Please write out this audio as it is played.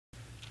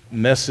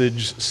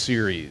message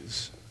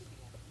series.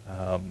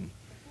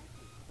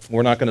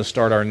 We're not going to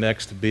start our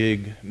next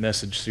big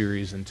message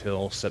series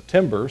until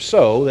September,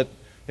 so that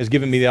has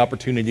given me the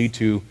opportunity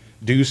to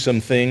do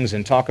some things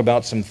and talk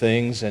about some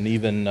things and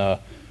even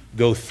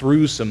go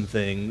through some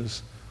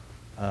things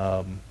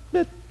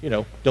that,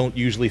 don't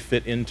usually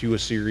fit into a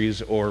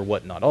series or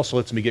whatnot. Also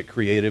lets me get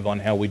creative on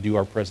how we do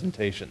our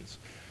presentations.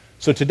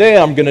 So today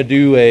I'm going to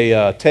do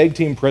a tag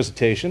team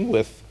presentation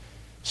with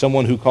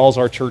someone who calls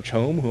our church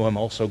home, who I'm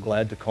also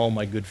glad to call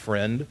my good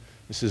friend.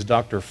 This is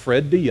Dr.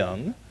 Fred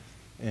DeYoung,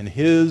 and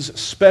his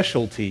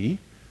specialty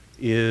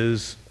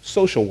is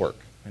social work.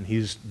 And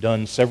he's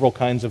done several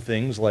kinds of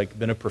things, like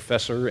been a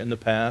professor in the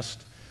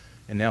past,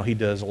 and now he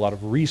does a lot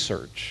of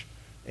research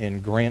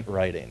and grant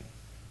writing.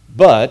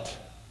 But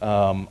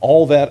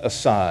all that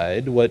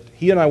aside, what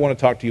he and I want to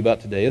talk to you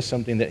about today is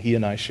something that he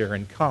and I share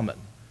in common,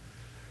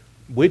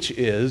 which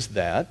is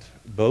that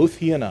both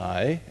he and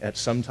I, at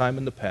some time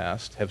in the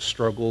past, have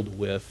struggled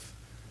with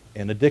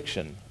an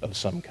addiction of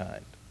some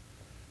kind.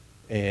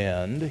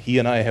 And he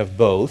and I have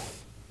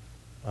both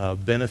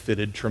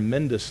benefited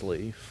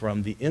tremendously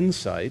from the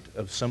insight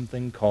of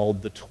something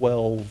called the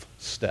 12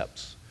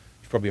 steps.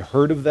 You've probably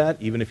heard of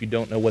that, even if you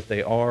don't know what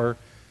they are.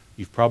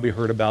 You've probably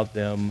heard about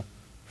them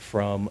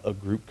from a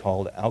group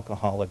called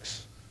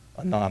Alcoholics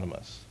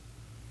Anonymous.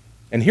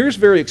 And here's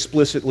very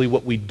explicitly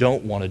what we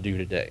don't want to do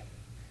today.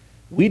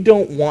 We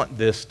don't want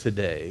this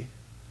today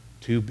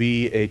to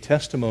be a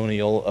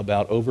testimonial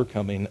about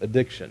overcoming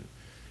addiction.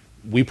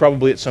 We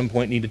probably at some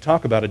point need to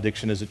talk about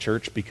addiction as a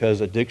church,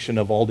 because addiction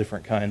of all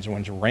different kinds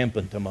runs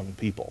rampant among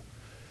people.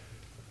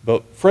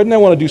 But Fred and I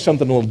want to do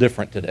something a little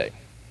different today.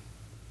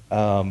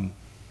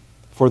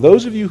 For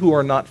those of you who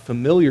are not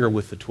familiar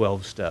with the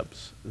 12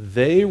 steps,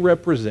 they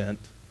represent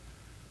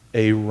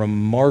a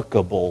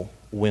remarkable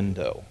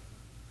window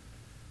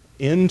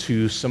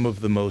into some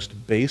of the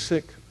most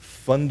basic,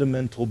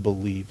 fundamental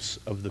beliefs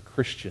of the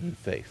Christian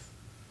faith.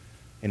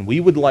 And we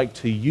would like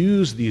to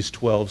use these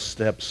 12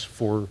 steps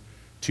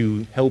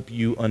to help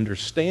you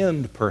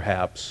understand,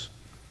 perhaps,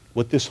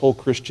 what this whole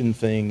Christian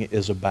thing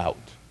is about.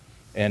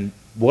 And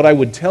what I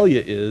would tell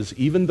you is,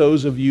 even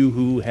those of you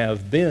who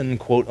have been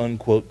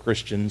quote-unquote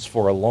Christians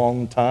for a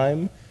long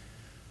time,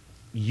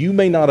 you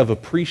may not have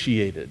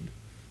appreciated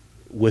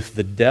with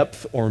the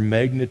depth or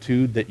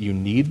magnitude that you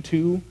need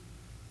to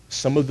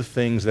some of the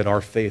things that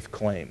our faith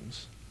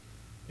claims.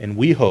 And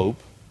we hope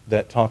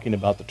that talking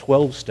about the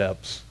 12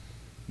 steps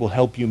will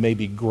help you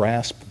maybe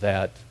grasp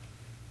that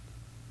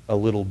a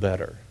little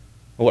better.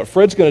 Well, what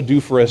Fred's going to do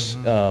for us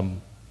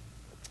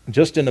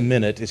just in a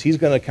minute is he's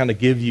going to kind of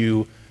give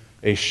you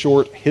a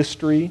short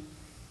history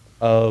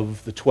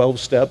of the 12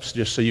 steps,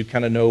 just so you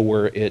kind of know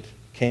where it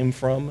came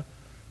from.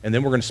 And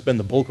then we're going to spend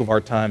the bulk of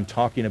our time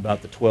talking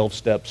about the 12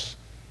 steps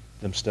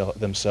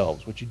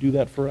themselves. Would you do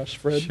that for us,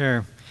 Fred?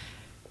 Sure.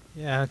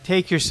 Yeah,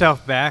 take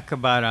yourself back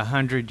about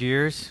 100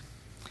 years.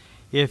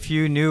 If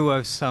you knew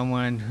of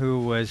someone who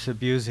was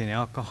abusing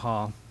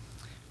alcohol,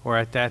 or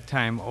at that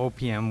time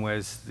opium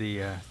was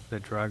the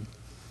drug,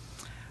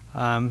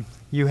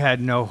 you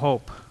had no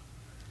hope.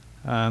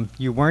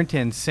 You weren't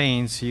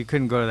insane, so you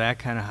couldn't go to that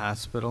kind of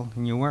hospital,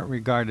 and you weren't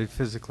regarded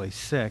physically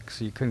sick,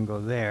 so you couldn't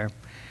go there.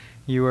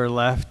 You were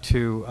left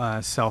to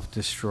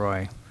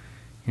self-destroy,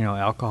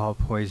 alcohol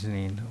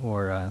poisoning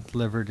or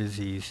liver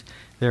disease.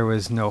 There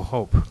was no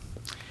hope.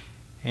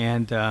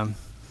 And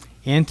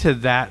into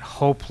that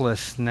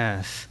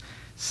hopelessness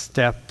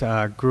stepped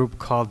a group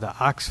called the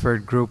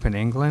Oxford Group in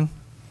England,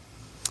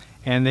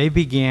 and they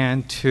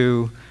began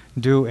to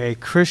do a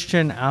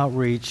Christian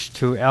outreach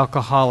to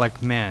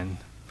alcoholic men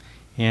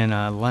in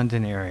a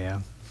London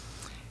area.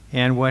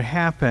 And what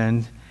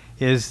happened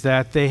is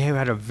that they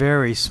had a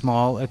very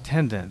small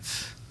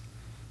attendance,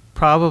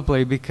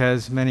 probably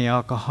because many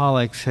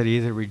alcoholics had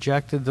either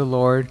rejected the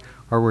Lord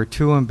or were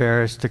too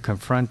embarrassed to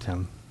confront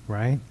him,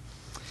 right?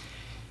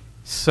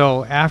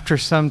 So after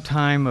some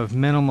time of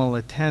minimal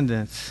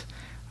attendance,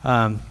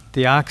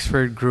 the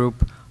Oxford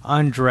group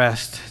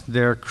undressed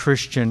their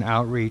Christian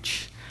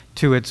outreach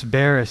to its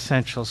bare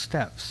essential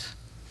steps.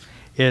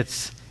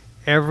 It's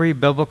every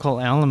biblical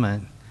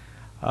element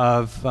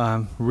of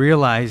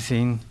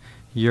realizing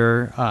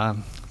your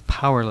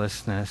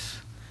powerlessness,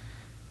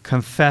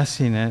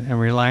 confessing it, and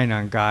relying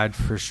on God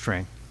for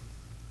strength.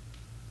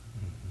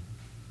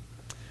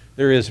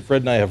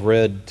 Fred and I have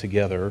read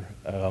together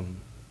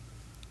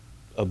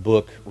a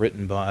book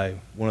written by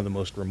one of the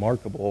most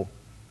remarkable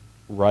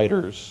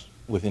writers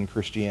within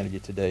Christianity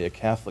today, a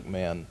Catholic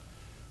man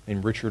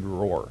named Richard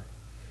Rohr,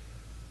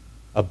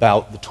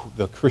 about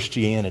the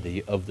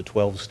Christianity of the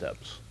 12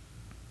 steps.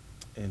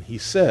 And he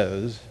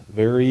says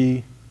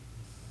very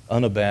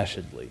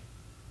unabashedly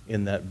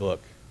in that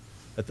book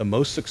that the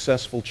most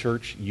successful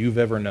church you've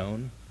ever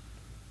known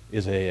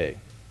is AA.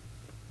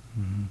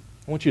 Mm-hmm.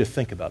 I want you to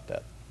think about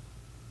that.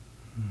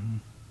 Mm-hmm.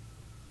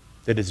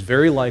 That it's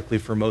very likely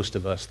for most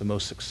of us the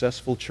most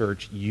successful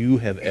church you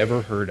have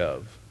ever heard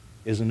of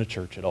isn't a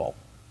church at all.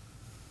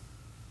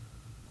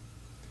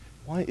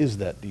 Why is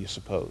that, do you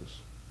suppose?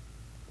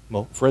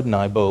 Well, Fred and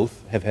I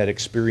both have had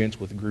experience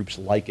with groups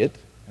like it,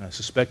 and I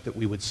suspect that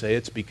we would say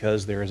it's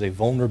because there is a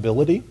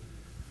vulnerability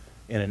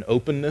and an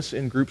openness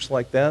in groups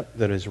like that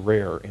that is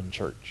rare in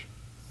church.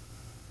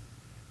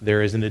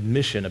 There is an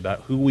admission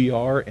about who we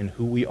are and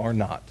who we are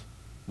not,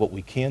 what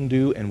we can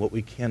do and what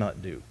we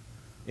cannot do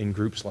in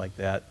groups like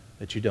that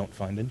that you don't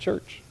find in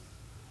church.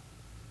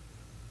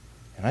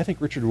 And I think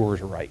Richard Rohr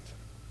is right.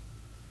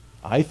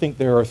 I think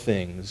there are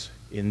things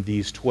in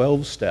these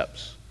 12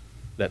 steps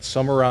that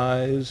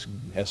summarize,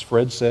 as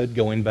Fred said,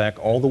 going back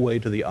all the way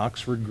to the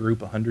Oxford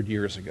group 100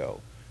 years ago.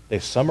 They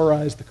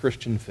summarize the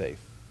Christian faith.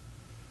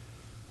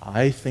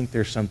 I think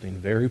there's something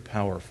very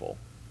powerful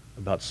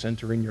about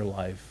centering your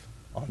life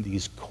on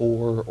these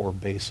core or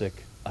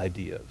basic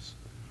ideas.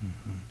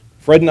 Mm-hmm.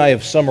 Fred and I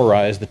have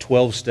summarized the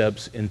 12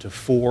 steps into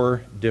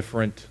 4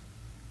 different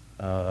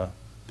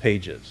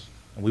pages.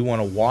 And we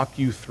want to walk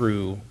you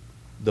through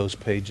those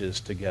pages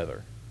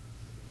together.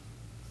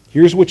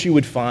 Here's what you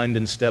would find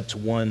in steps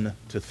 1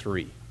 to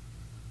 3.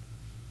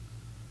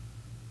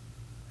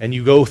 And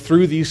you go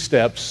through these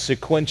steps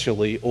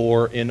sequentially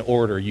or in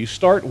order. You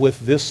start with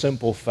this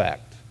simple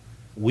fact.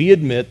 We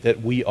admit that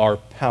we are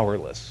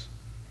powerless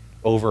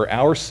over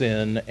our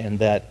sin and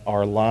that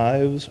our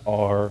lives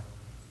are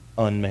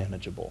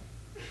unmanageable.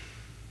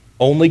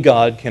 Only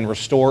God can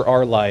restore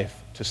our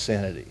life to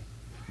sanity.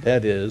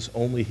 That is,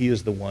 only He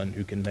is the one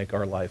who can make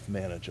our life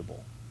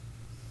manageable.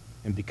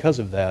 And because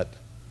of that,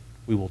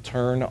 we will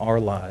turn our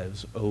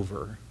lives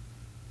over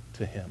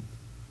to Him.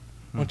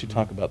 Why don't you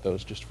talk about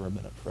those just for a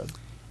minute, Fred?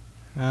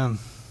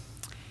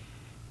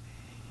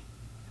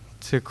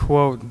 To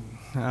quote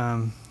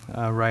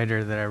a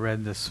writer that I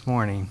read this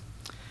morning,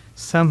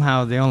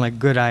 somehow the only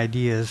good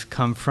ideas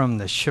come from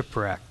the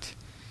shipwrecked,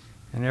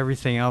 and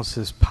everything else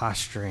is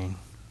posturing.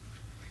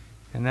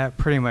 And that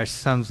pretty much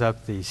sums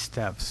up these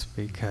steps,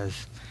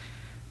 because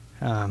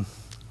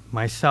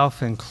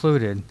myself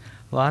included,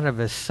 a lot of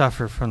us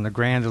suffer from the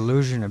grand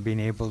illusion of being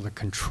able to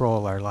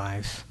control our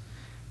lives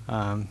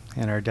and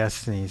our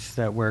destinies,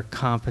 that we're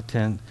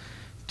competent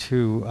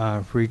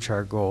to reach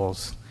our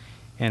goals.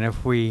 And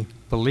if we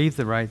believe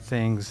the right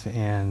things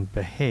and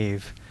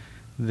behave,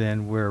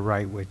 then we're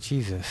right with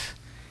Jesus.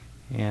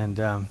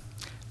 And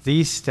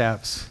these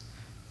steps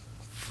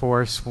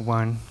force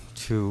one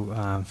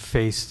to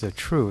face the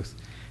truth,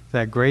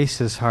 that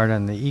grace is hard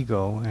on the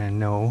ego, and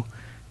no,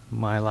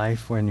 my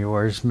life and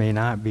yours may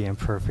not be in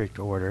perfect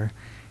order,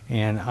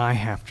 and I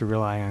have to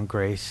rely on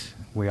grace,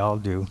 we all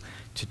do,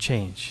 to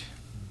change.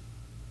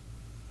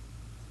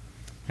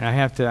 And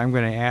I'm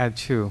going to add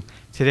too,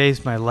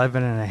 today's my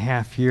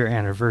 11-and-a-half-year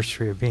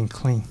anniversary of being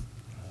clean.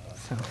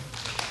 So.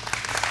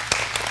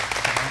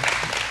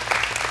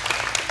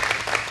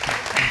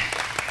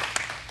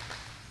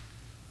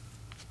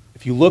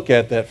 If you look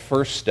at that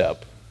first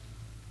step,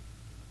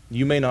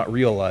 you may not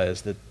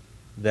realize that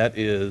that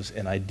is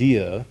an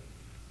idea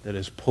that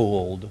is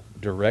pulled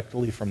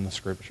directly from the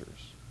Scriptures.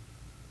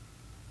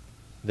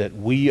 That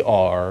we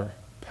are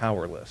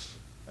powerless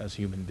as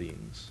human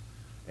beings,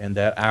 and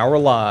that our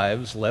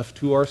lives, left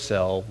to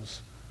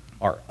ourselves,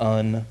 are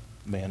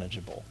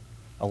unmanageable.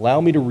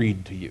 Allow me to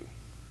read to you.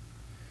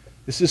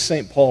 This is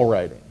St. Paul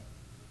writing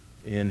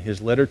in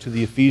his letter to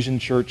the Ephesian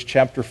church,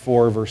 chapter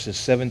 4, verses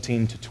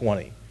 17 to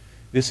 20.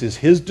 This is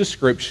his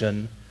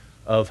description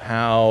of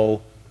how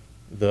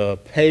the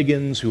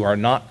pagans who are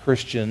not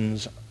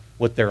Christians,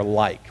 what they're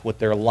like, what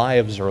their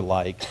lives are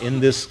like in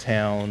this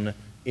town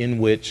in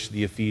which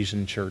the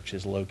Ephesian church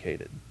is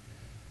located.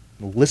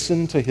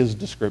 Listen to his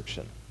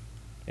description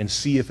and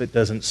see if it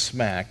doesn't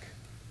smack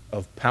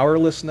of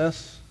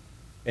powerlessness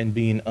and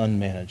being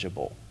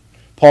unmanageable.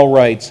 Paul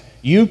writes,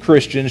 "You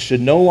Christians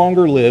should no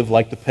longer live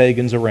like the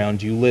pagans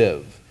around you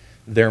live.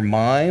 Their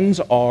minds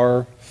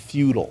are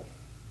futile.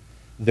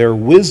 Their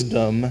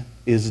wisdom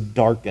is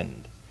darkened.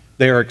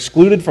 They are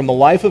excluded from the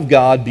life of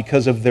God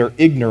because of their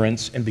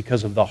ignorance and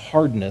because of the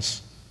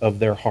hardness of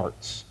their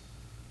hearts.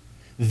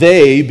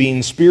 They,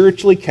 being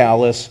spiritually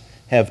callous,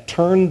 have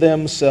turned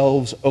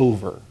themselves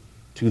over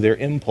to their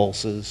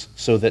impulses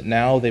so that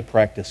now they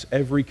practice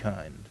every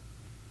kind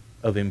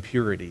of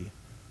impurity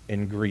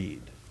and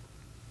greed."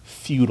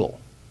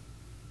 Futile,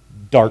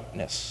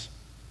 darkness,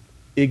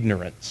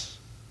 ignorance,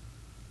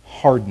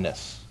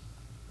 hardness,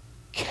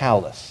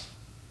 callous.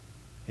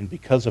 And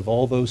because of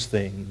all those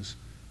things,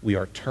 we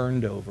are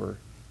turned over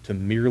to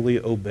merely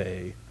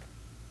obey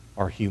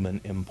our human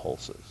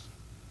impulses.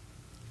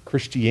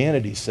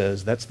 Christianity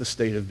says that's the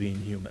state of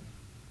being human.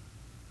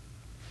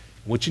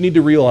 What you need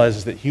to realize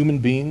is that human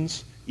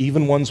beings,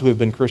 even ones who have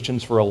been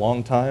Christians for a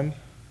long time,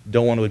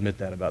 don't want to admit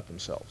that about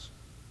themselves.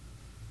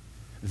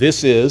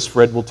 This is,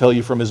 Fred will tell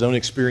you from his own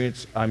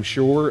experience, I'm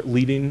sure,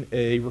 leading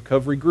a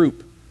recovery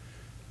group.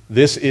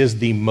 This is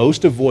the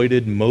most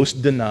avoided,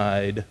 most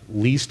denied,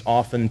 least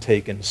often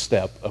taken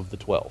step of the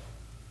 12.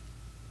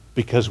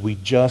 Because we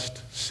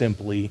just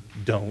simply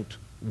don't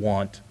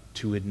want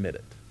to admit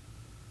it.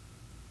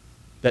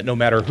 That no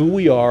matter who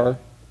we are,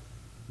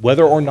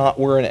 whether or not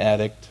we're an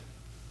addict,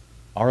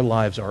 our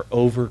lives are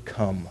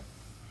overcome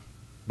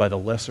by the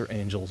lesser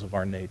angels of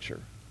our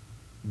nature.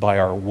 by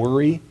our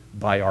worry,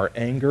 by our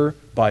anger,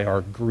 by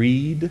our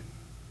greed,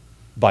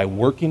 by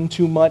working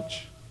too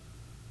much,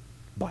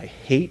 by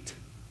hate,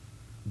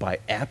 by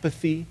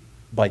apathy,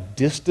 by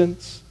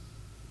distance,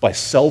 by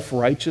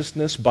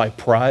self-righteousness, by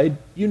pride,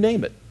 you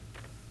name it.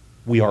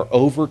 We are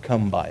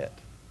overcome by it.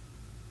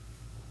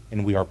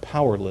 And we are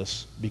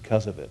powerless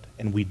because of it.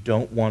 And we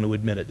don't want to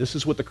admit it. This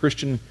is what the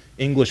Christian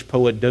English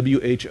poet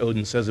W.H.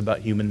 Auden says about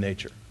human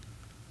nature.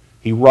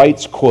 He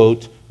writes,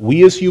 quote,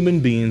 "We as human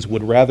beings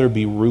would rather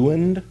be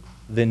ruined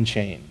than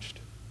changed.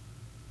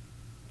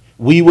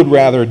 We would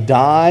rather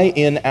die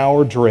in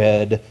our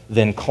dread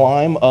than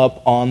climb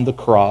up on the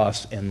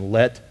cross and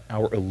let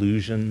our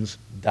illusions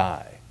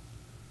die."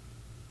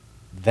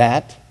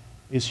 That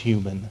is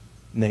human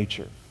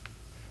nature.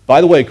 By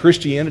the way,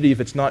 Christianity,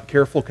 if it's not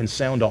careful, can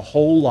sound a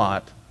whole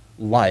lot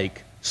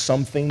like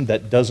something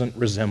that doesn't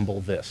resemble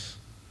this.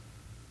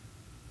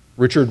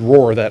 Richard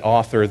Rohr, that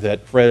author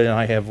that Fred and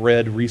I have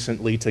read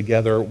recently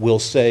together, will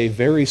say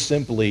very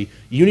simply,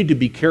 you need to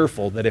be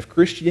careful that if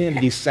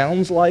Christianity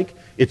sounds like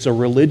it's a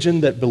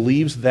religion that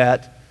believes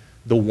that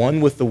the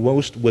one with the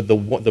most,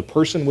 the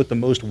person with the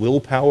most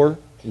willpower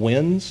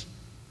wins,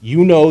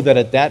 you know that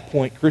at that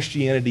point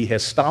Christianity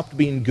has stopped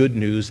being good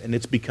news and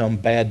it's become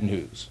bad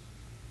news.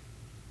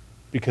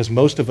 Because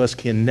most of us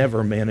can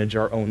never manage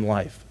our own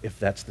life if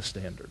that's the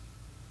standard.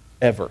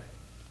 Ever.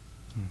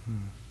 Mm-hmm.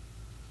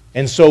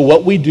 And so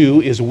what we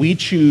do is we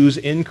choose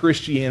in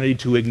Christianity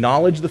to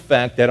acknowledge the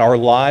fact that our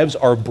lives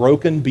are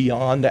broken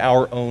beyond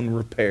our own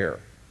repair.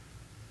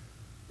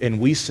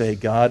 And we say,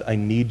 God, I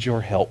need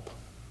your help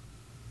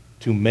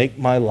to make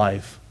my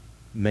life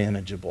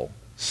manageable,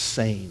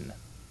 sane.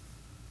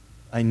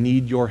 I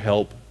need your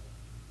help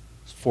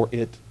for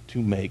it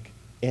to make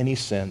any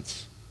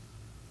sense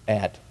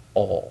at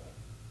all.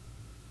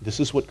 This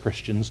is what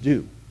Christians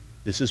do.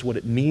 This is what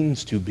it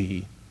means to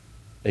be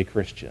a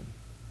Christian.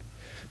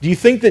 Do you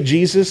think that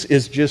Jesus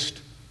is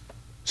just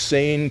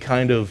saying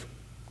kind of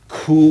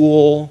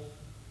cool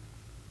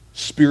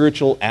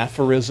spiritual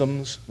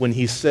aphorisms when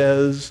he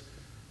says,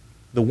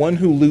 the one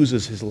who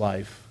loses his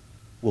life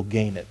will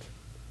gain it?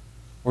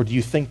 Or do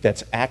you think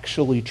that's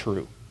actually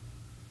true?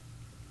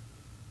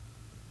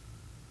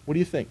 What do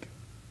you think?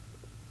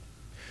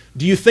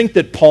 Do you think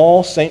that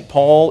St.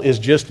 Paul, is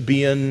just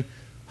being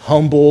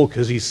humble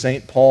because he's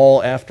St.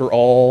 Paul after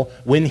all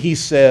when he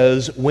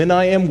says, when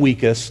I am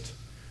weakest,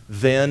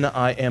 then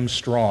I am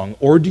strong?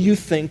 Or do you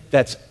think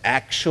that's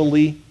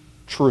actually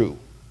true?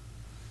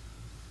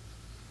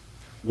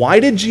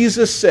 Why did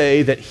Jesus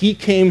say that he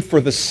came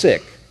for the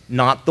sick,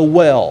 not the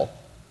well?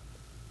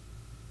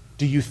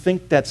 Do you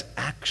think that's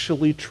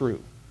actually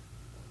true?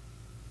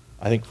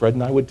 I think Fred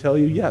and I would tell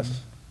you,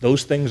 yes,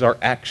 those things are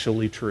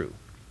actually true.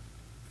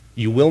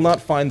 You will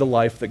not find the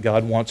life that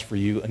God wants for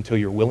you until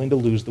you're willing to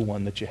lose the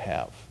one that you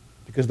have,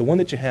 because the one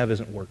that you have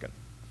isn't working.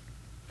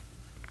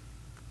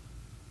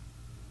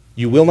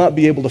 You will not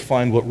be able to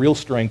find what real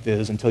strength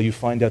is until you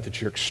find out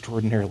that you're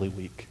extraordinarily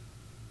weak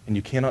and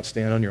you cannot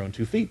stand on your own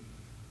 2 feet.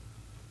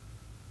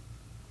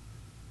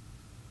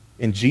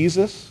 And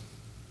Jesus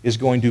is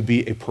going to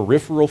be a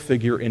peripheral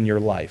figure in your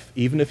life,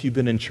 even if you've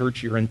been in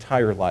church your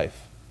entire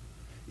life,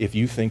 if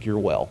you think you're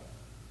well.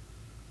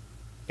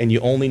 And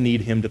you only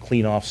need him to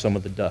clean off some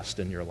of the dust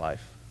in your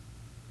life.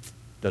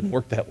 Doesn't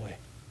work that way.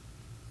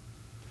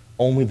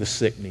 Only the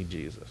sick need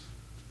Jesus.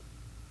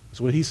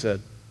 That's what he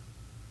said.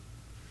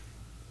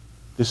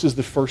 This is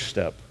the first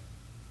step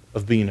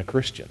of being a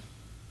Christian,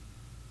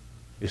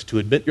 is to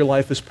admit your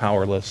life is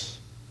powerless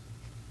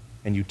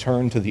and you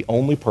turn to the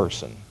only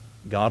person,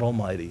 God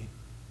Almighty,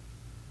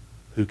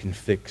 who can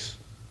fix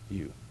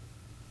you.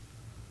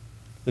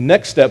 The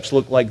next steps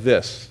look like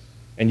this,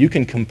 and you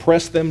can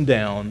compress them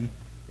down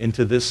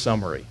into this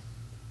summary.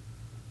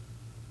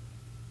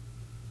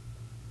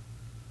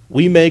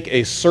 We make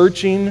a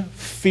searching,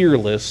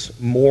 fearless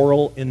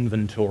moral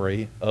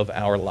inventory of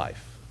our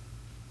life.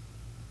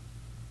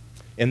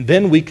 And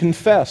then we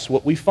confess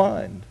what we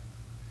find.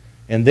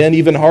 And then,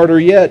 even harder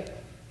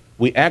yet,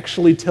 we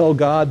actually tell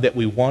God that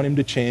we want him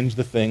to change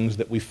the things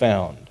that we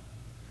found,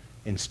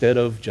 instead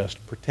of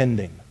just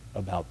pretending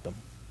about them.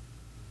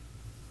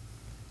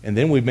 And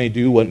then we may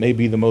do what may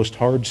be the most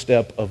hard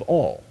step of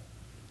all,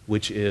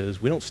 which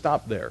is we don't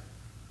stop there.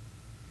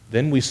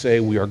 Then we say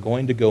we are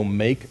going to go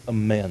make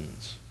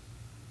amends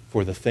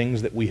for the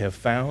things that we have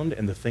found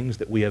and the things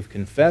that we have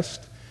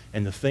confessed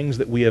and the things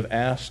that we have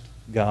asked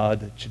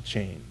God to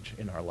change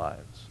in our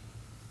lives.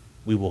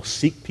 We will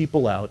seek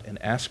people out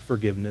and ask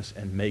forgiveness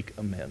and make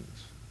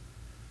amends.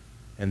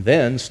 And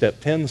then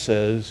step 10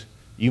 says,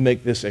 you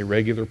make this a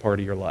regular part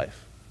of your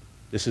life.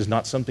 This is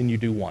not something you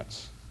do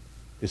once.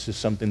 This is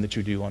something that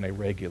you do on a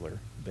regular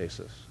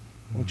basis.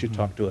 Why don't you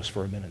talk to us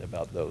for a minute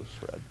about those,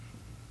 Fred?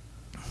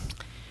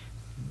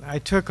 I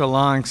took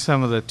along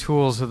some of the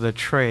tools of the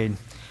trade.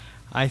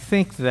 I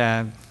think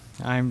that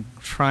I'm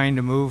trying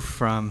to move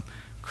from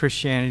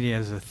Christianity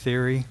as a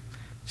theory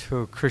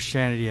to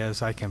Christianity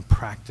as I can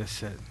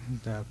practice it.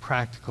 The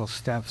practical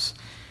steps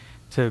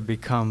to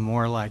become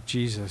more like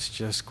Jesus,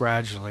 just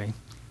gradually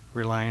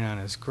relying on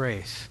his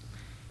grace.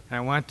 And I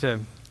want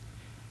to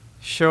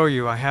show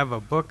you, I have a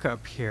book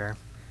up here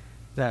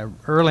that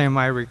early in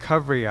my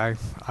recovery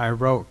I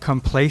wrote,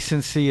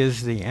 Complacency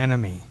is the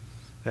Enemy.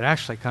 That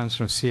actually comes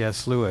from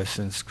C.S. Lewis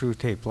in Screw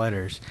Tape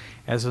Letters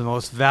as the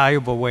most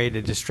valuable way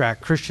to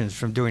distract Christians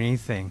from doing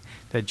anything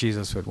that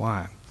Jesus would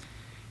want.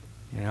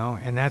 You know,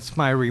 and that's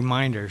my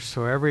reminder.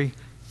 So every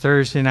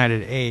Thursday night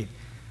at 8,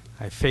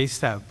 I face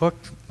that book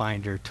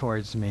binder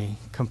towards me.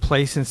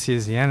 Complacency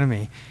is the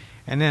enemy.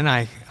 And then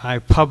I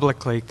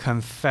publicly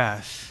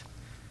confess,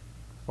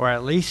 or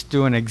at least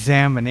do an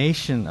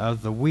examination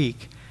of the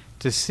week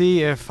to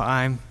see if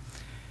I'm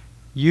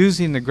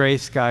using the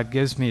grace God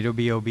gives me to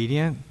be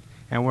obedient,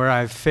 and where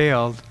I've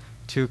failed,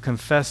 to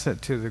confess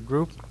it to the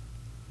group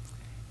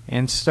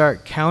and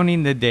start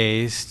counting the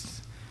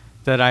days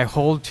that I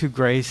hold to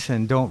grace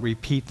and don't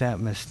repeat that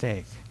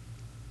mistake.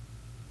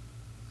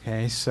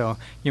 Okay, so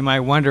you might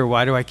wonder,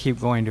 why do I keep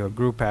going to a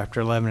group after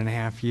 11 and a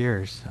half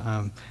years?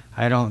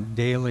 I don't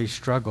daily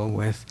struggle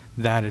with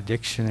that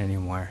addiction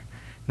anymore.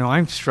 No,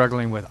 I'm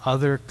struggling with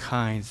other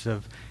kinds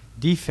of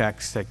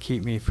defects that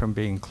keep me from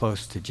being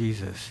close to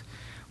Jesus,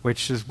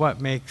 which is what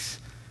makes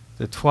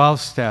the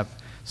 12-step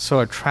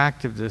so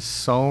attractive to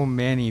so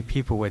many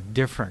people with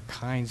different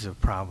kinds of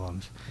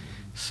problems.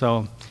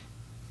 So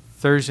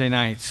Thursday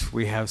nights,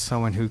 we have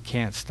someone who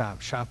can't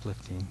stop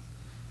shoplifting,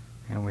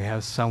 and we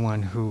have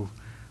someone who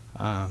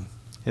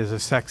is a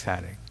sex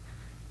addict,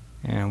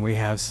 and we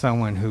have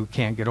someone who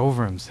can't get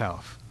over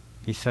himself.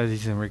 He says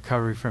he's in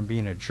recovery from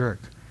being a jerk.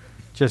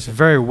 Just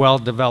very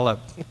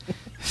well-developed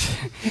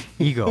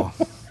ego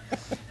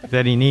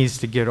that he needs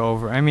to get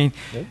over. I mean,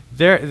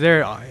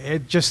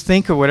 just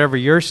think of whatever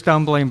your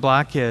stumbling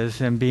block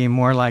is and being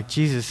more like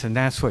Jesus, and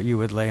that's what you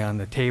would lay on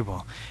the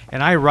table.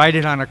 And I write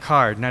it on a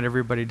card. Not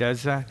everybody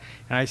does that.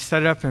 And I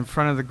set it up in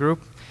front of the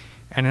group,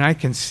 and I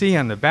can see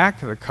on the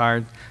back of the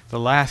card the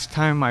last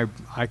time I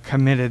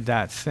committed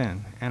that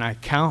sin. And I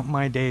count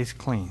my days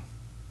clean.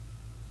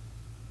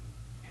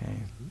 Okay.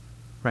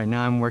 Right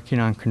now I'm working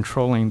on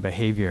controlling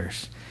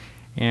behaviors.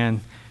 And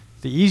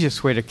the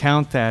easiest way to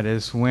count that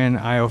is when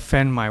I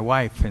offend my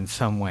wife in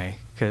some way,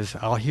 because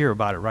I'll hear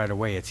about it right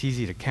away. It's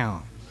easy to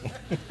count.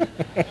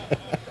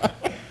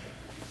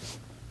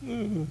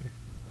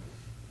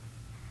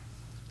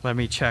 Let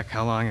me check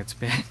how long it's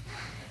been.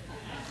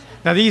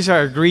 Now these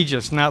are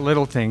egregious, not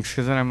little things,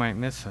 because then I might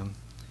miss them.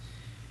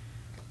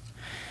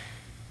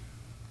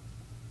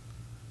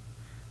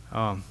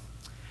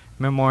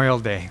 Memorial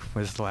Day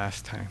was the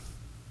last time.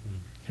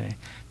 Okay.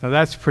 Now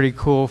that's pretty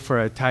cool for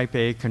a type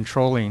A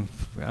controlling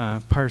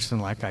person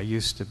like I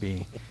used to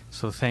be.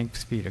 So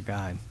thanks be to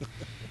God.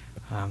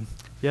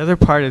 The other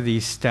part of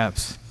these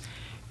steps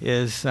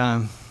is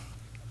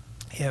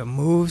it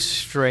moves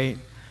straight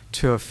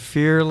to a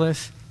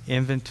fearless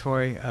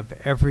inventory of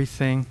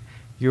everything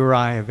you or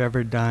I have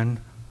ever done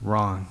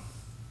wrong.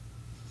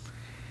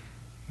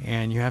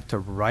 And you have to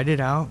write it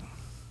out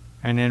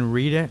and then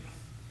read it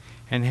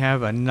and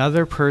have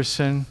another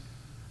person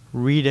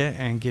read it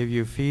and give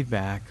you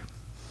feedback,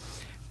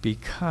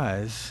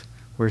 because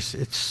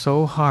it's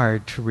so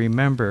hard to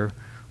remember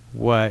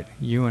what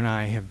you and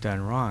I have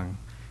done wrong.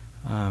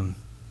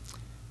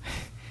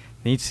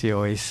 Nietzsche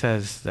always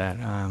says that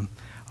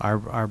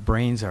our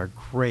brains are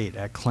great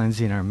at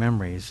cleansing our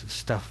memories of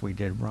stuff we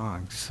did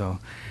wrong. So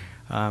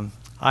I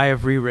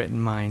have rewritten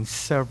mine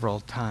several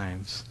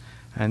times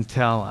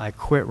until I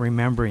quit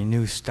remembering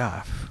new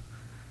stuff,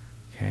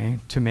 okay,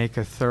 to make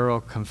a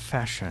thorough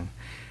confession.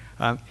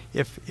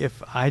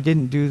 If I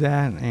didn't do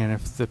that, and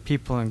if the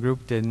people in the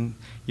group didn't,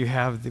 you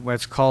have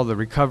what's called the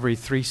recovery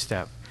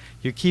 3-step.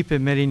 You keep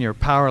admitting you're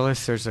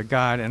powerless, there's a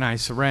God, and I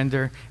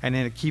surrender, and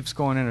then it keeps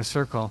going in a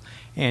circle,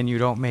 and you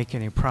don't make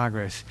any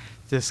progress.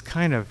 This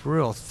kind of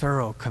real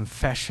thorough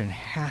confession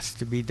has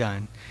to be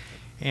done.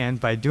 And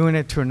by doing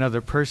it to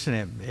another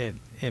person,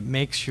 it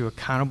makes you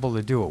accountable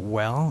to do it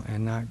well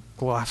and not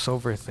gloss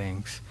over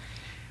things.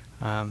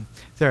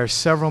 There are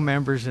several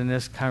members in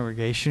this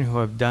congregation who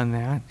have done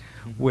that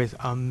with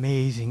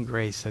amazing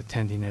grace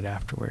attending it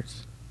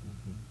afterwards.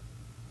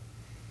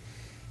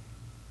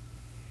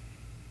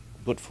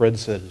 What Fred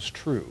said is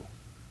true.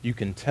 You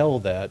can tell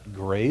that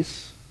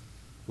grace,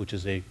 which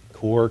is a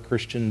core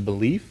Christian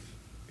belief,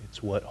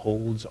 it's what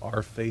holds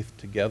our faith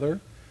together,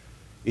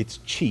 it's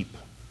cheap,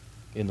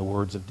 in the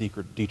words of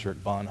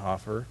Dietrich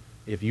Bonhoeffer,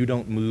 if you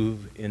don't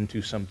move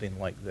into something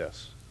like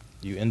this.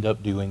 You end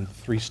up doing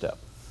 3-step.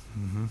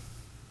 Mm-hmm.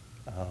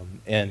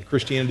 And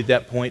Christianity at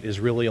that point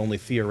is really only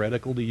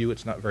theoretical to you.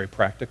 It's not very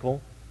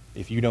practical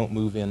if you don't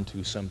move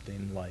into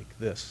something like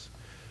this.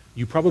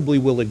 You probably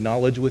will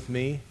acknowledge with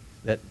me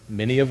that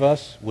many of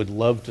us would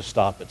love to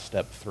stop at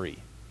step 3,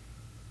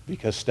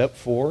 because step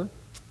 4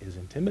 is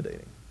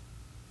intimidating.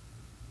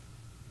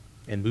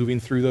 And moving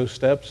through those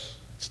steps,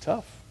 it's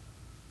tough.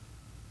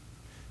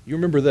 You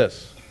remember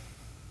this: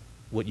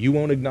 what you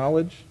won't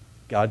acknowledge,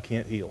 God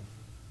can't heal.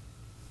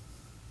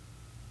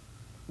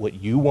 What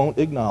you won't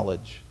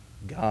acknowledge,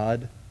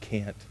 God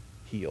can't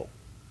heal.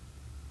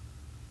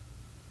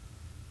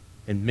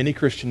 And many of the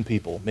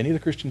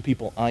Christian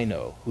people I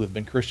know who have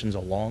been Christians a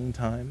long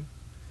time,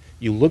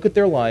 You look at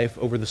their life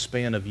over the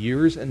span of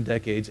years and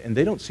decades, and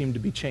they don't seem to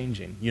be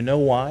changing. You know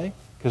why?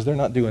 Because they're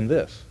not doing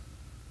this.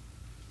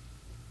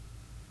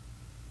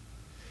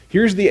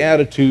 Here's the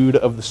attitude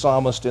of the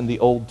psalmist in the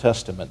Old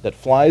Testament that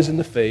flies in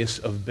the face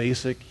of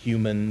basic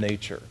human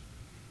nature,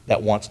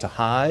 that wants to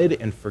hide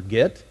and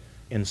forget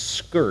and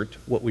skirt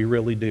what we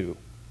really do.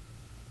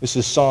 This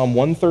is Psalm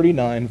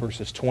 139,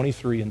 verses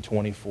 23 and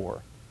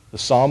 24. The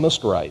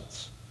psalmist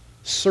writes,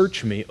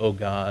 "Search me, O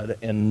God,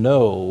 and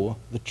know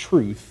the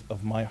truth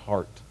of my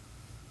heart.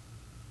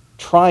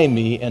 Try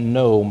me and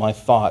know my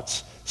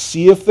thoughts.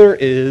 See if there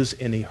is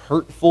any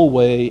hurtful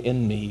way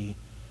in me,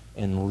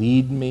 and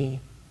lead me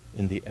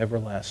in the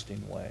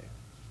everlasting way."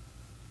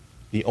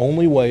 The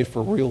only way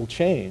for real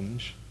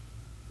change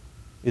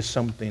is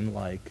something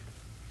like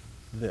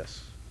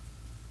this.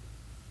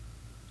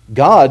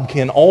 God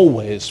can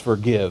always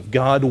forgive.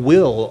 God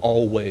will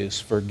always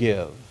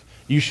forgive.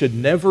 You should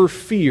never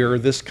fear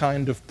this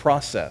kind of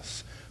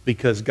process,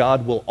 because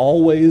God will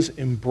always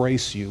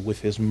embrace you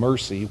with his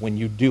mercy when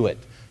you do it.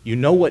 You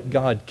know what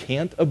God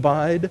can't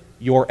abide?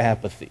 Your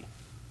apathy.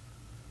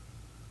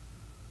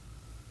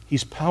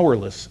 He's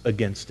powerless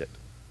against it.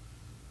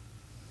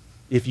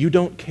 If you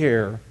don't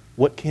care,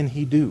 what can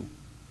he do?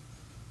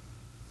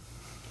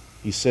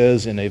 He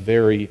says in a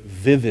very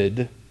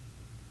vivid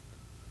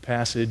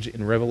passage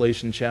in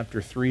Revelation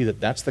chapter 3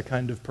 that that's the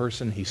kind of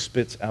person he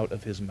spits out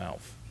of his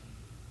mouth.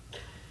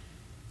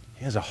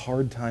 He has a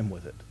hard time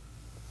with it.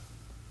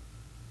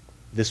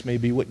 This may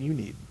be what you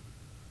need.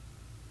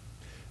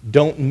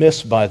 Don't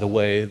miss, by the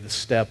way, the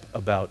step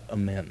about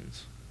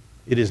amends.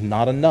 It is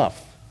not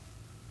enough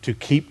to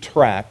keep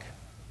track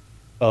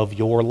of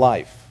your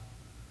life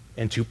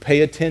and to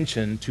pay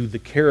attention to the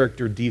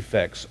character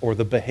defects or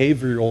the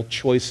behavioral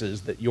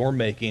choices that you're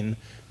making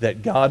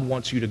that God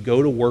wants you to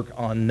go to work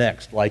on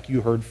next, like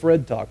you heard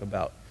Fred talk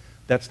about.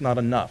 That's not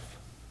enough.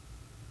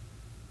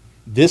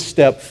 This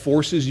step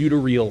forces you to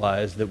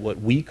realize that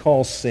what we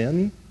call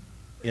sin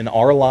in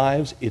our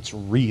lives, it's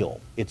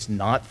real. It's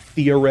not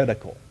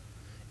theoretical.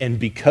 And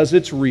because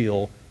it's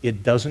real,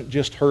 it doesn't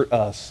just hurt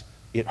us,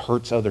 it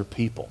hurts other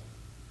people.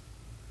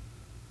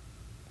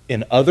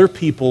 And other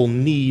people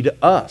need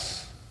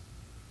us,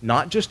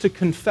 not just to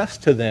confess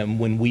to them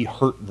when we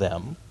hurt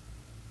them,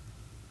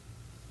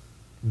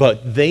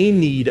 but they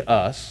need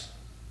us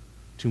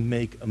to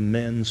make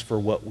amends for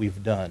what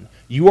we've done.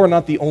 You are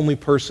not the only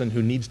person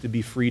who needs to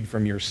be freed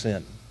from your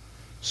sin.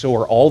 So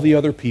are all the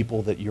other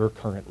people that you're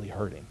currently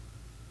hurting.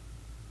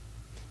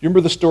 You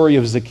remember the story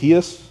of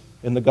Zacchaeus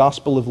in the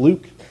Gospel of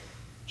Luke,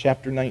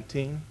 chapter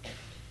 19?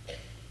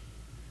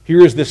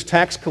 Here is this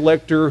tax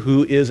collector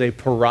who is a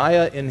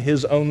pariah in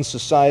his own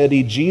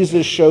society.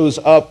 Jesus shows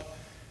up,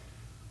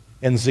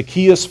 and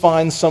Zacchaeus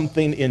finds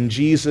something in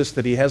Jesus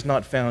that he has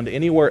not found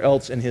anywhere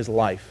else in his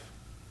life.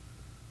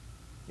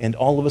 And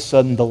all of a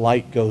sudden, the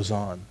light goes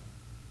on.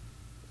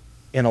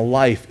 And a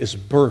life is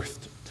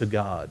birthed to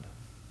God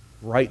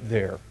right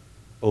there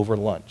over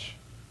lunch.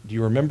 Do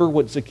you remember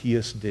what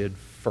Zacchaeus did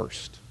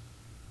first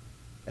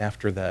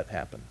after that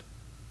happened?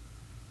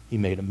 He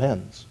made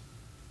amends.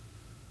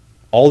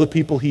 All the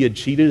people he had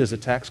cheated as a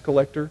tax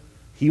collector,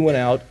 he went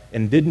out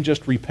and didn't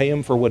just repay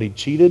him for what he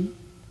cheated,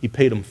 he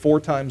paid him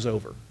 4 times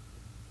over.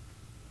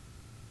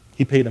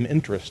 He paid him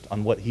interest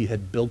on what he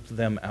had built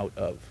them out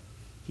of.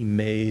 He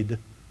made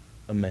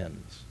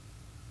amends.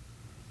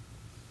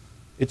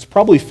 It's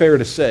probably fair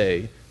to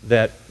say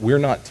that we're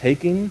not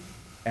taking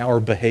our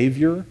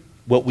behavior,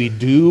 what we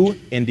do,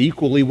 and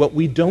equally what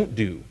we don't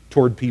do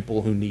toward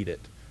people who need it.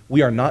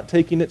 We are not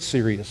taking it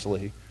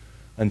seriously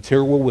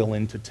until we're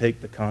willing to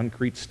take the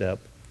concrete step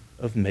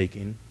of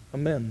making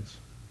amends.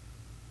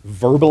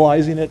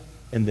 Verbalizing it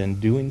and then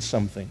doing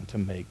something to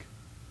make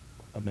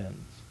amends.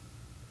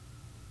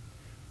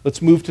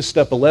 Let's move to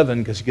step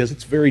 11 because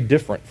it's very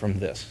different from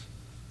this.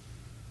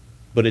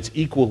 But it's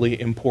equally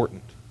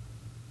important.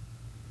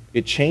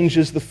 It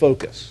changes the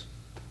focus.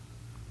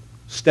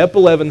 Step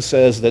 11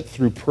 says that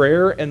through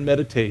prayer and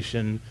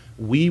meditation,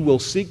 we will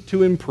seek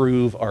to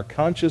improve our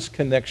conscious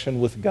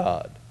connection with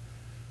God,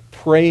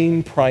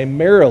 praying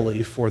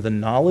primarily for the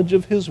knowledge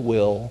of His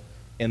will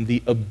and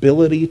the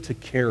ability to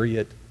carry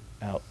it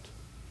out.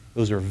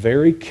 Those are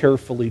very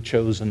carefully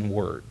chosen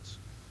words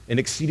and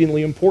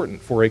exceedingly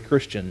important for a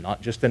Christian,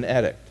 not just an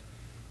addict.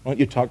 Why don't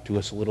you talk to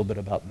us a little bit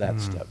about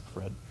that step,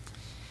 Fred?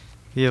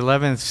 The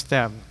 11th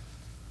step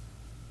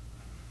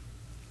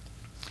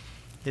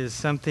is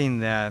something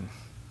that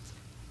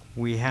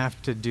we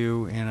have to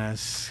do in a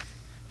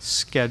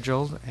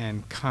scheduled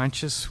and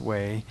conscious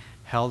way,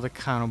 held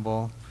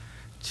accountable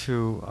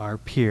to our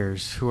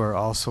peers who are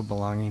also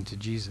belonging to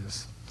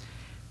Jesus.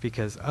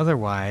 Because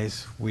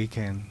otherwise,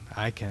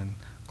 I can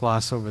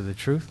gloss over the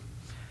truth,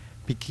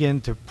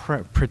 begin to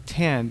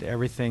pretend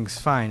everything's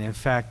fine. In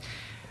fact,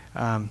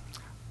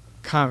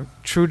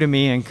 true to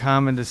me and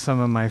common to some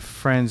of my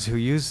friends who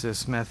use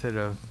this method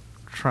of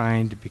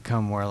trying to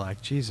become more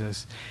like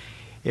Jesus,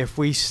 if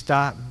we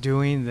stop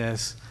doing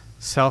this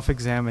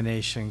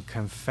self-examination,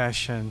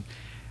 confession,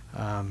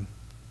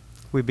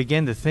 we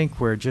begin to think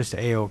we're just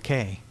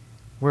A-okay.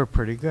 we're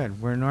pretty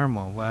good. We're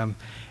normal.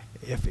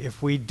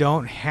 If we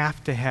don't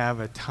have to have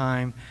a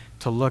time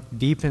to look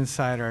deep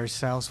inside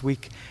ourselves,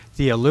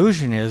 the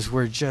illusion is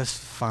we're just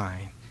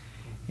fine.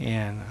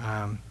 And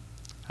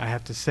I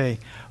have to say,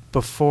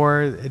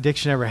 before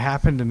addiction ever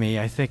happened to me,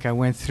 I think I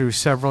went through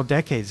several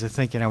decades of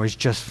thinking I was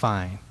just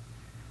fine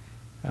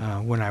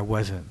when I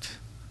wasn't.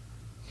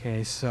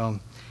 Okay, so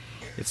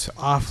it's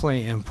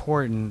awfully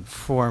important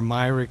for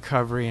my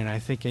recovery, and I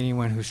think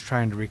anyone who's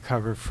trying to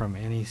recover from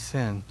any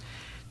sin,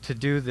 to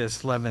do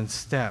this 11th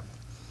step,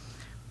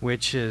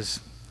 which is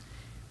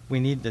we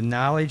need the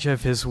knowledge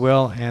of His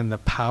will and the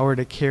power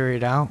to carry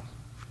it out.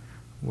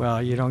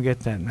 Well, you don't get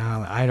that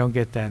knowledge. I don't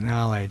get that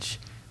knowledge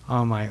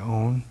on my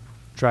own,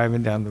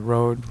 driving down the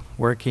road,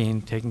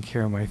 working, taking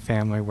care of my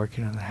family,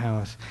 working on the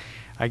house.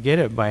 I get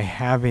it by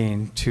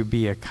having to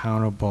be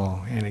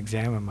accountable and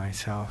examine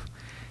myself.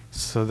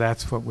 So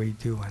that's what we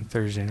do on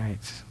Thursday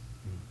nights.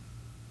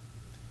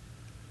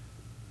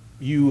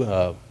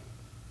 You,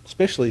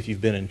 especially if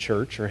you've been in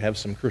church or have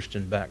some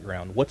Christian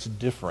background, what's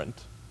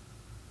different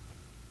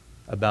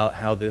about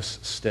how this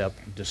step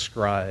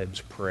describes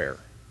prayer?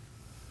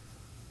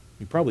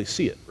 You probably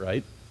see it,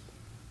 right?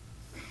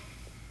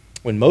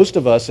 When most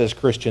of us as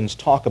Christians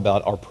talk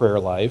about our prayer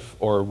life,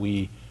 or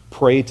we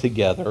pray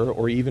together,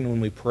 or even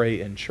when we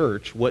pray in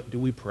church, what do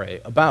we pray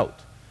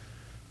about?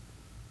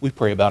 We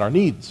pray about our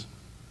needs,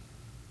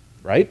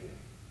 right?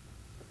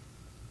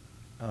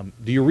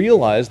 Do you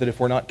realize that if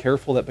we're not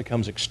careful, that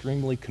becomes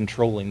extremely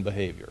controlling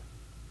behavior?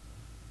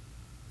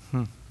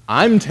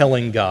 I'm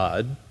telling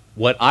God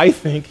what I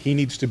think He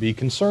needs to be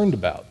concerned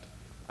about.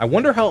 I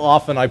wonder how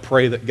often I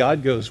pray that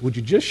God goes, would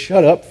you just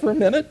shut up for a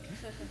minute?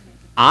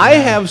 I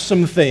have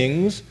some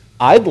things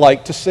I'd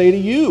like to say to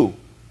you,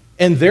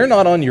 and they're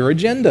not on your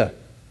agenda.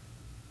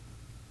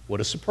 What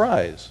a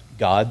surprise.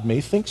 God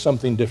may think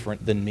something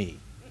different than me.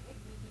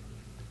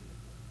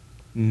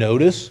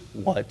 Notice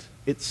what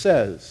it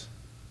says.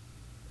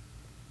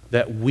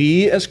 That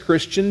we as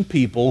Christian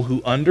people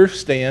who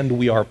understand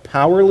we are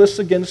powerless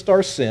against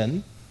our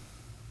sin,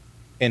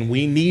 and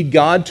we need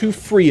God to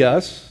free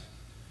us,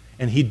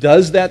 and He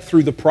does that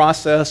through the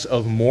process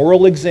of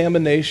moral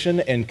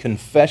examination and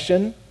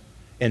confession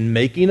and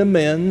making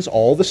amends,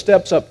 all the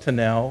steps up to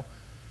now.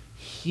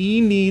 He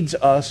needs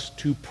us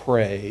to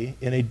pray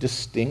in a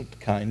distinct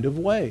kind of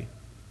way.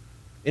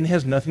 And it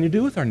has nothing to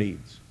do with our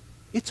needs.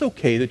 It's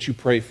okay that you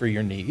pray for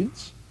your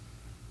needs.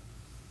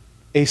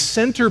 A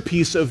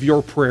centerpiece of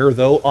your prayer,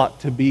 though,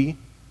 ought to be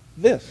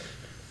this.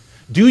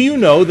 Do you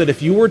know that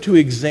if you were to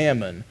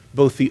examine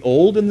both the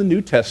Old and the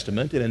New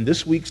Testament, and in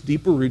this week's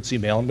Deeper Roots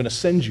email, I'm going to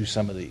send you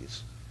some of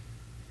these.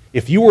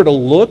 If you were to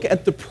look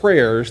at the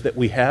prayers that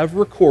we have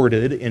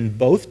recorded in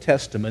both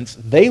Testaments,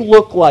 they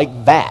look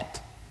like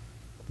that.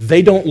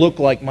 They don't look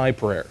like my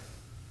prayer.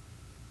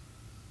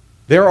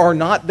 There are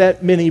not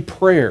that many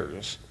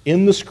prayers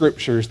in the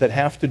Scriptures that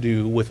have to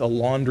do with a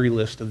laundry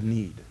list of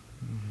need.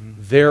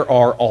 There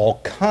are all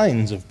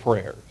kinds of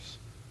prayers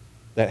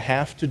that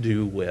have to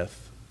do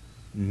with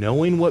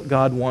knowing what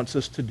God wants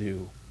us to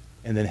do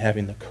and then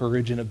having the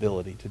courage and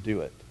ability to do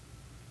it.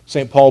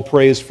 St. Paul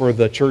prays for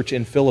the church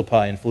in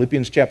Philippi in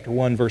Philippians chapter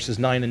 1, verses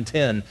 9 and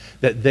 10,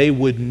 that they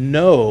would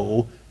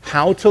know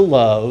how to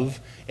love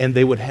and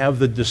they would have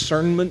the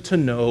discernment to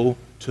know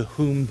to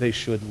whom they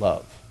should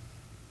love.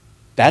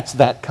 That's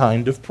that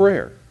kind of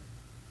prayer.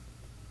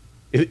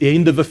 At the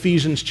end of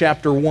Ephesians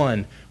chapter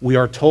 1, we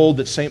are told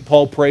that St.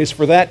 Paul prays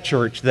for that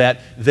church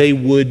that they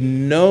would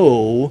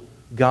know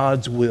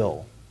God's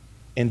will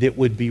and it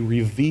would be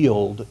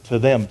revealed to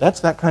them.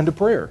 That's that kind of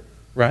prayer,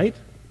 right?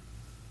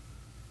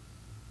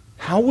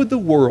 How would the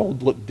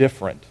world look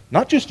different?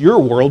 Not just your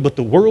world, but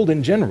the world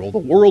in general, the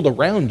world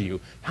around you.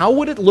 How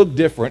would it look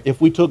different if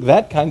we took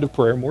that kind of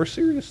prayer more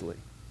seriously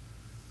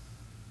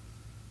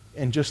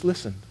and just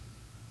listened?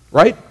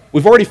 Right?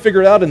 We've already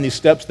figured out in these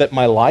steps that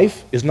my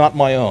life is not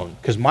my own,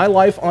 because my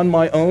life on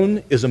my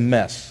own is a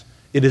mess.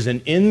 It is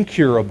an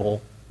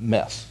incurable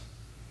mess.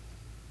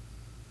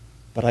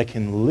 But I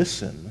can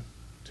listen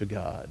to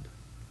God.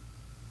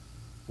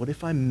 What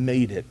if I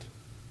made it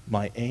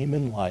my aim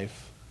in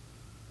life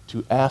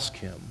to ask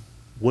Him,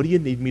 what do you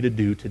need me to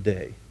do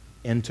today,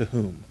 and to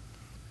whom?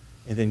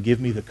 And then give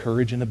me the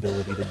courage and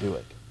ability to do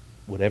it,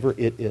 whatever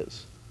it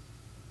is.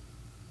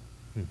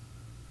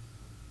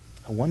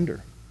 I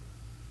wonder.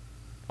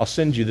 I'll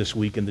send you this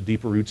week in the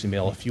Deeper Roots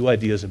email a few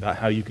ideas about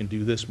how you can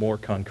do this more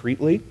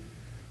concretely,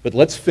 but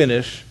let's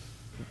finish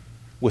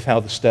with how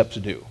the steps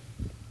do.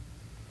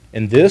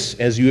 And this,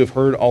 as you have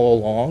heard all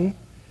along,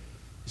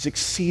 is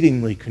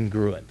exceedingly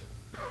congruent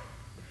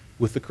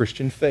with the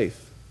Christian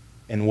faith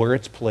and where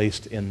it's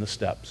placed in the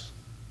steps.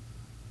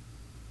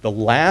 The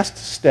last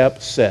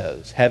step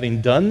says,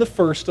 having done the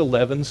first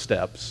 11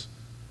 steps,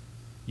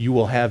 you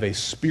will have a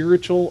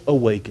spiritual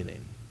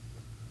awakening.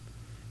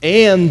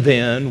 And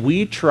then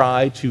we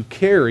try to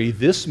carry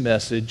this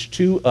message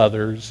to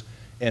others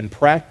and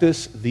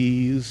practice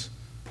these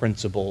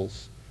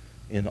principles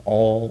in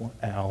all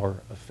our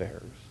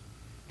affairs.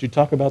 Could you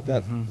talk about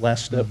that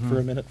last step for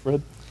a minute,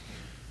 Fred?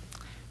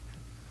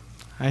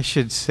 I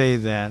should say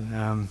that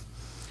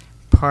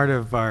part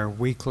of our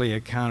weekly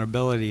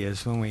accountability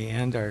is when we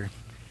end our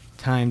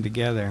time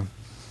together,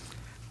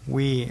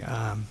 we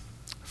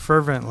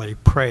fervently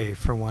pray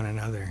for one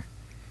another.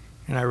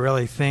 And I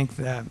really think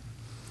that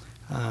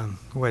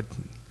what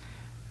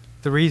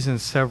the reason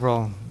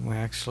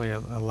actually a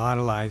lot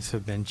of lives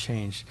have been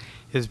changed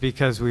is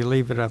because we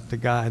leave it up to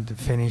God to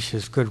finish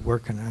His good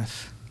work in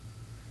us.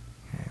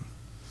 Okay.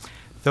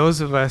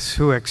 Those of us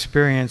who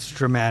experience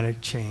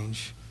dramatic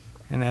change,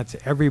 and that's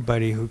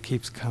everybody who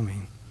keeps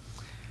coming,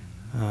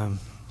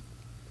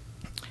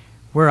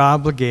 we're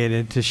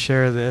obligated to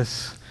share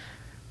this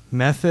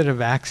method of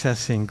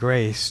accessing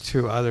grace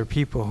to other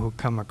people who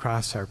come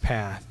across our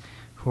path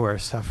who are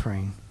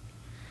suffering.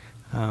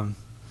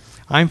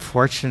 I'm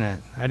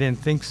fortunate. I didn't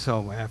think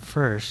so at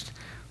first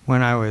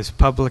when I was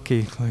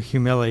publicly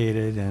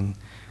humiliated and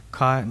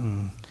caught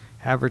and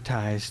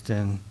advertised,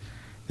 and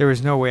there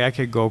was no way I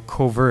could go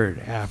covert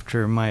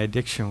after my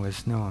addiction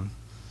was known.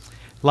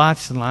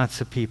 Lots and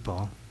lots of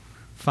people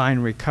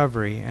find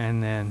recovery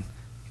and then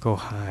go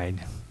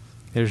hide.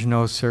 There's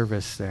no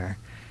service there.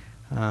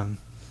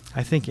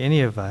 I think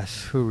any of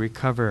us who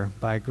recover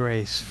by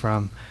grace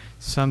from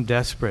some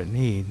desperate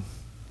need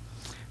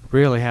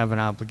really have an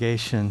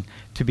obligation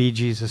to be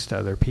Jesus to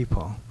other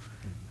people.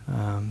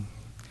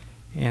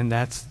 And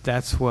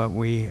that's what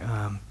we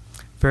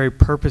very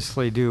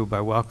purposely do by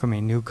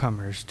welcoming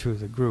newcomers to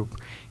the group.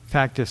 In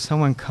fact, if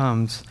someone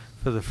comes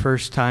for the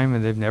first time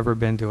and they've never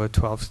been to a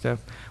 12-step,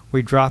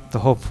 we drop the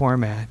whole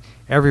format.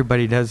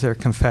 Everybody does their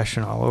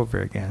confession all over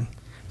again.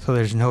 So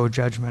there's no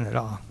judgment at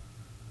all.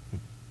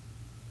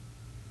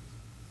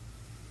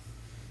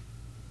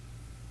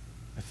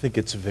 I think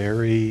it's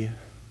very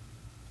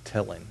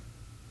telling,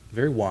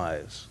 very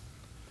wise,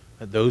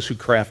 that those who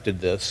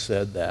crafted this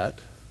said that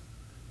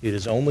it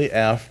is only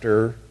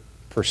after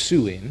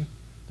pursuing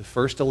the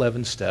first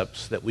 11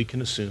 steps that we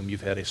can assume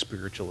you've had a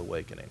spiritual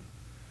awakening.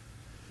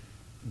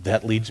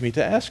 That leads me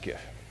to ask you,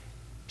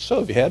 so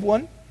have you had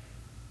one?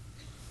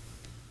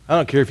 I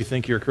don't care if you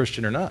think you're a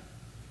Christian or not.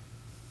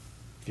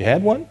 Have you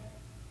had one?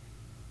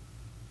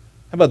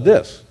 How about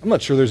this? I'm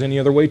not sure there's any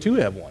other way to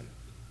have one,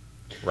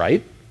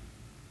 right?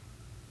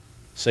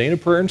 Saying a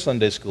prayer in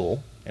Sunday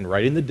school and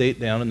writing the date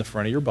down in the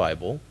front of your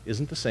Bible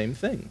isn't the same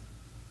thing.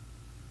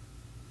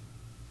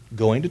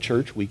 Going to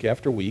church week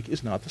after week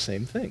is not the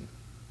same thing.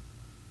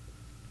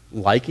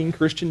 Liking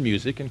Christian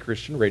music and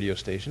Christian radio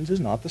stations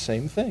is not the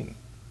same thing.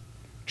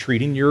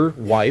 Treating your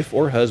wife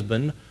or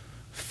husband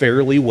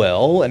fairly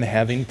well and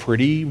having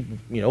pretty,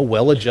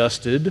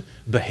 well-adjusted,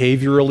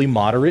 behaviorally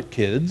moderate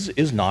kids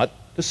is not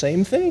the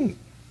same thing.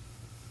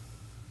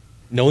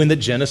 Knowing that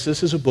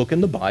Genesis is a book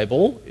in the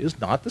Bible is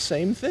not the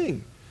same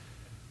thing.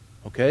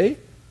 Okay?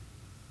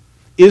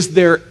 Is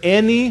there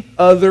any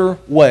other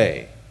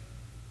way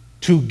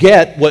to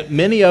get what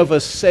many of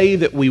us say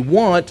that we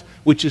want,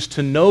 which is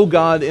to know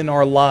God in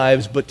our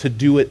lives, but to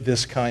do it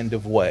this kind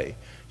of way?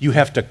 You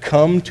have to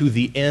come to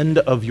the end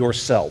of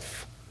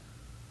yourself.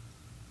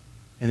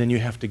 And then you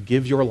have to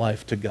give your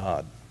life to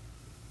God.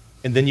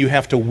 And then you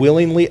have to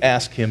willingly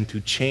ask Him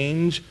to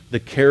change the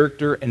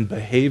character and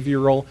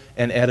behavioral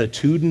and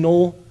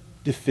attitudinal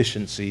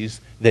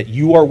deficiencies that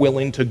you are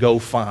willing to go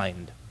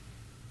find.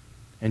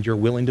 And you're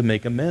willing to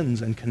make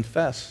amends and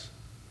confess.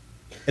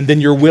 And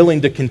then you're willing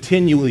to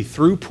continually,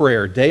 through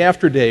prayer, day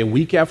after day,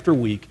 week after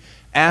week,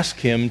 ask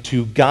Him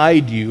to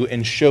guide you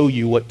and show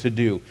you what to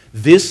do.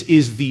 This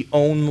is the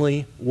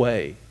only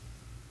way.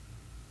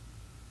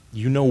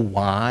 You know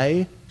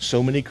why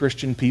so many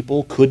Christian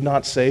people could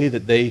not say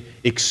that they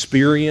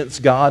experience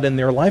God in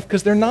their life?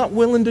 Because they're not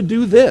willing to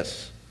do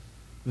this.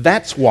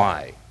 That's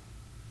why.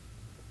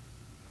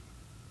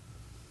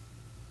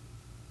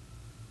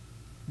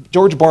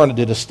 George Barna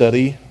did a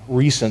study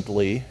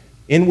recently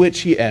in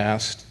which he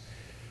asked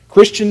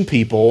Christian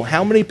people,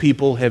 how many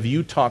people have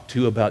you talked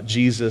to about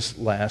Jesus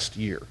last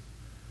year?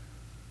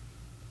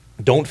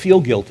 Don't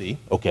feel guilty,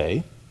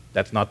 okay?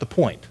 That's not the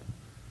point.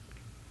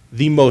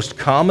 The most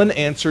common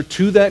answer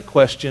to that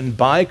question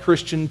by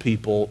Christian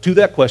people,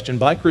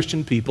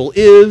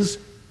 is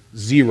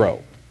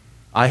 0.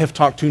 I have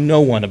talked to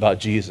no one about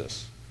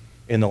Jesus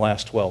in the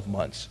last 12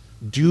 months.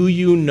 Do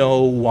you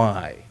know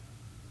why?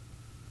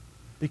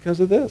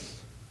 Because of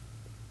this.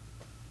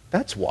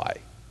 That's why.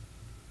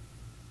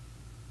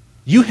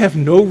 You have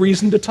no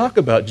reason to talk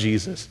about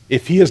Jesus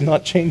if He has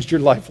not changed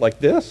your life like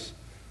this.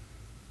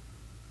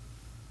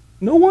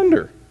 No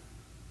wonder.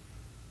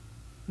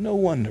 No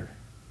wonder.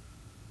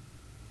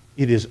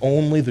 It is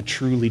only the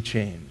truly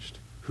changed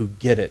who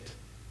get it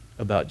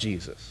about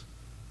Jesus.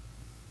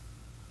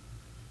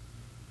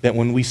 That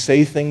when we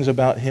say things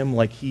about Him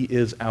like He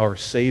is our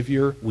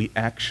Savior, we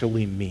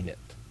actually mean it.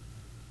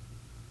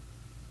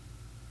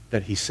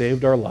 That He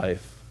saved our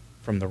life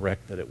from the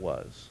wreck that it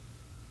was.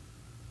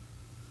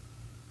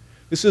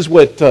 This is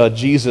what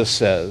Jesus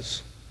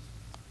says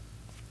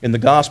in the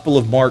Gospel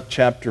of Mark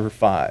chapter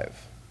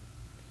 5.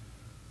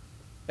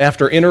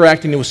 After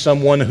interacting with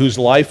someone whose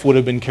life would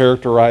have been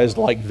characterized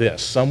like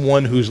this,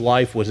 someone whose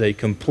life was a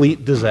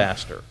complete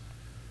disaster.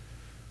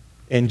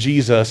 And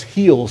Jesus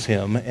heals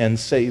him and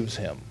saves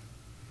him.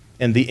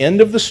 And the end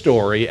of the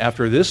story,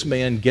 after this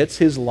man gets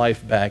his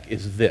life back,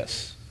 is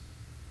this.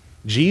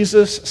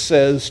 Jesus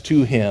says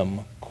to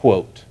him,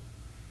 quote,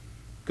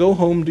 "Go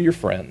home to your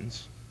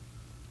friends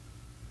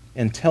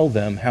and tell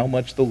them how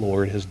much the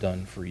Lord has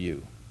done for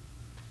you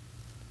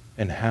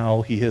and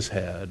how he has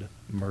had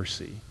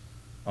mercy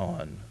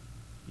on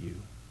you."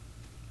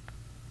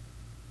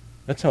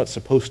 That's how it's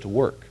supposed to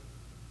work.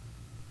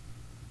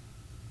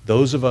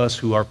 Those of us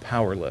who are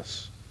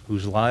powerless,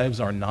 whose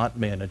lives are not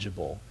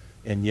manageable,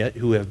 and yet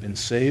who have been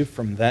saved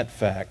from that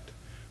fact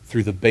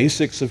through the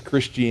basics of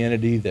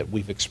Christianity that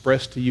we've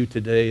expressed to you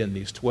today in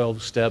these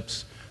 12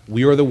 steps,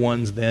 we are the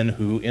ones then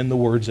who, in the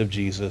words of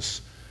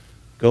Jesus,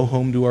 go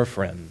home to our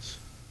friends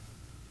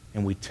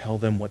and we tell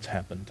them what's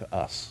happened to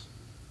us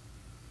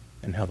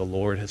and how the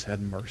Lord has had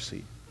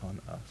mercy on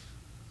us.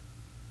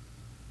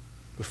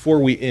 Before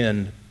we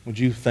end, would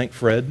you thank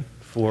Fred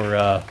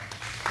for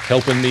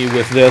helping me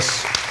with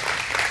this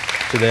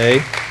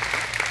today?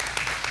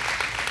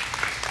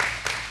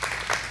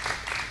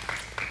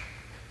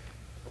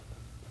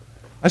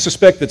 I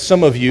suspect that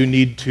some of you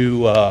need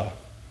to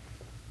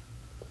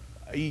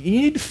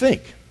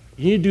think.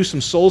 You need to do some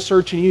soul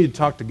searching. You need to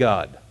talk to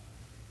God.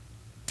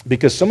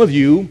 Because some of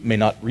you may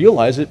not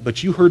realize it,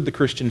 but you heard the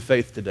Christian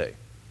faith today.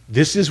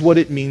 This is what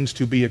it means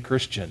to be a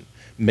Christian.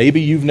 Maybe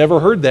you've never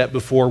heard that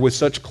before with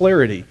such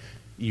clarity.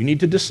 You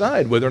need to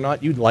decide whether or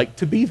not you'd like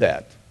to be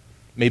that.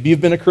 Maybe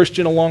you've been a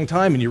Christian a long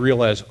time and you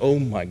realize, oh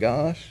my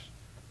gosh,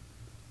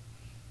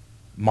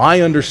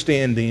 my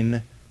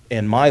understanding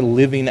and my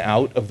living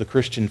out of the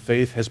Christian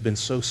faith has been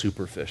so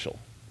superficial,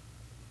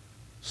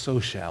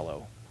 so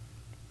shallow.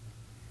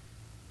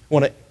 I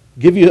want to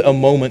give you a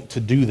moment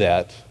to do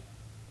that,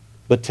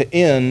 but to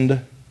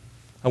end,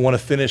 I want to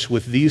finish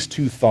with these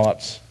two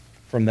thoughts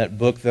from that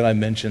book that I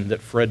mentioned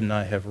that Fred and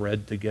I have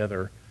read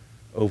together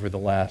over the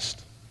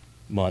last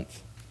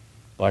month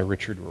by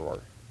Richard Rohr.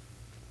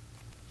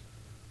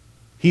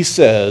 He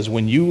says,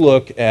 when you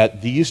look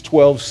at these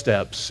 12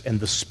 steps and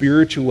the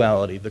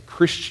spirituality, the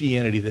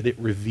Christianity that it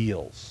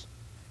reveals,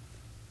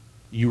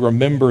 you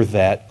remember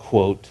that,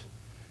 quote,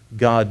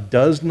 God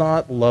does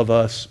not love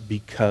us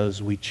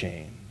because we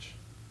change.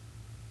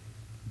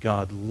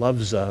 God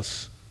loves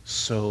us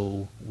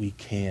so we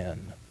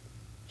can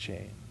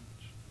change.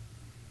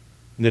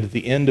 And that at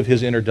the end of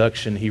his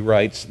introduction, he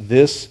writes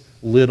this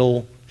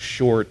little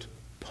short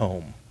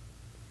poem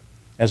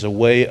as a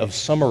way of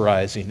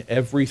summarizing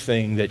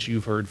everything that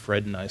you've heard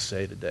Fred and I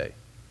say today.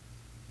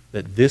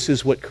 That this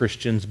is what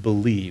Christians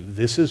believe.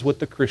 This is what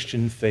the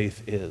Christian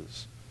faith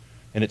is.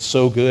 And it's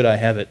so good I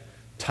have it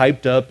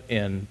typed up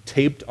and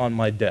taped on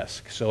my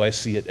desk so I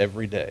see it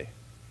every day.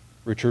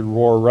 Richard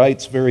Rohr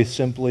writes very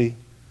simply,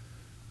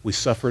 we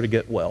suffer to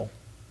get well.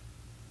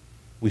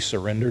 We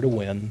surrender to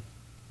win.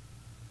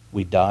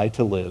 We die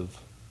to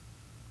live.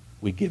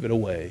 We give it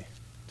away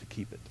to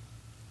keep it.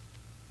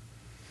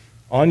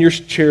 On your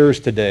chairs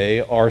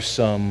today are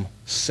some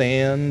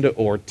sand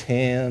or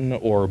tan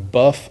or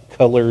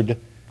buff-colored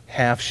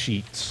half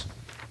sheets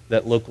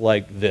that look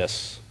like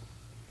this.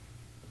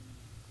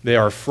 They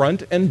are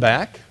front and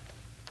back,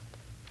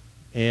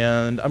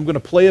 and I'm going to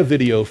play a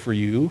video for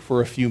you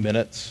for a few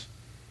minutes,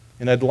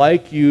 and I'd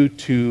like you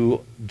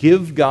to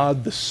give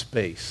God the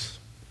space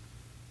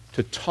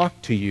to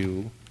talk to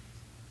you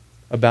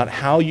about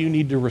how you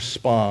need to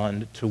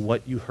respond to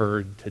what you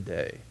heard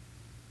today.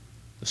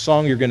 The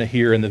song you're going to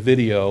hear in the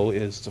video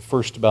is the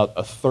first about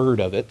a third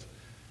of it,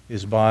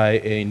 is by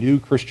a new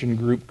Christian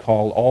group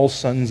called All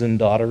Sons and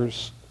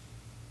Daughters.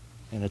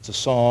 And it's a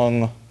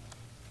song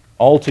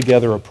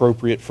altogether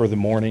appropriate for the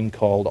morning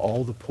called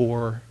All the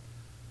Poor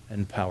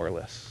and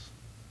Powerless.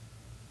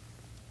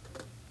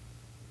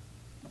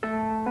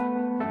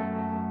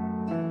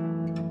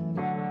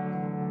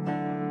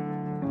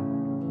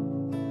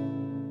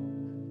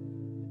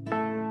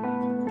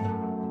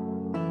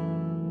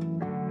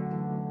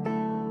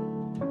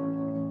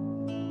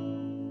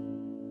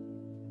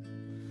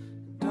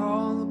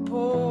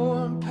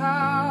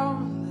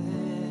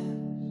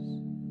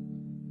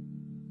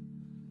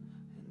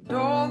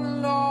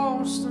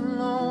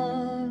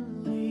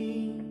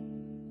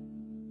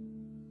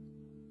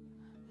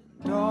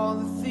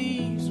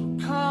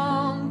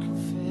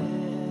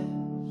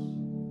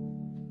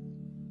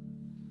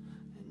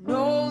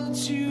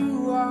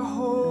 You are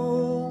holy.